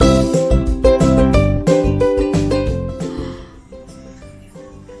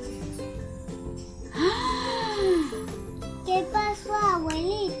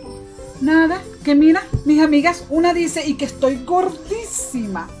amigas, una dice y que estoy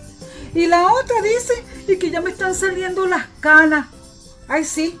gordísima. Y la otra dice y que ya me están saliendo las canas. Ay,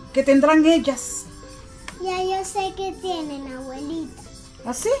 sí, que tendrán ellas. Ya yo sé que tienen, abuelita.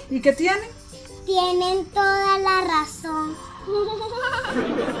 ¿Ah, sí? ¿Y qué tienen? Tienen toda la razón.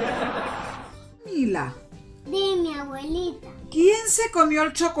 Mila, Dime, abuelita. ¿quién se comió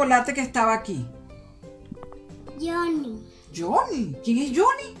el chocolate que estaba aquí? Johnny. ¿Johnny? ¿Quién es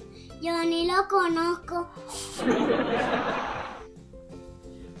Johnny? Johnny lo conozco.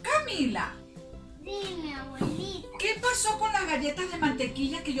 Camila, Dime, abuelita. ¿qué pasó con las galletas de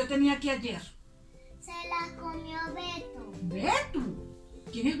mantequilla que yo tenía aquí ayer? Se las comió Beto. ¿Beto?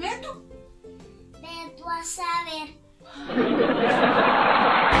 ¿Quién es Beto? Beto a saber.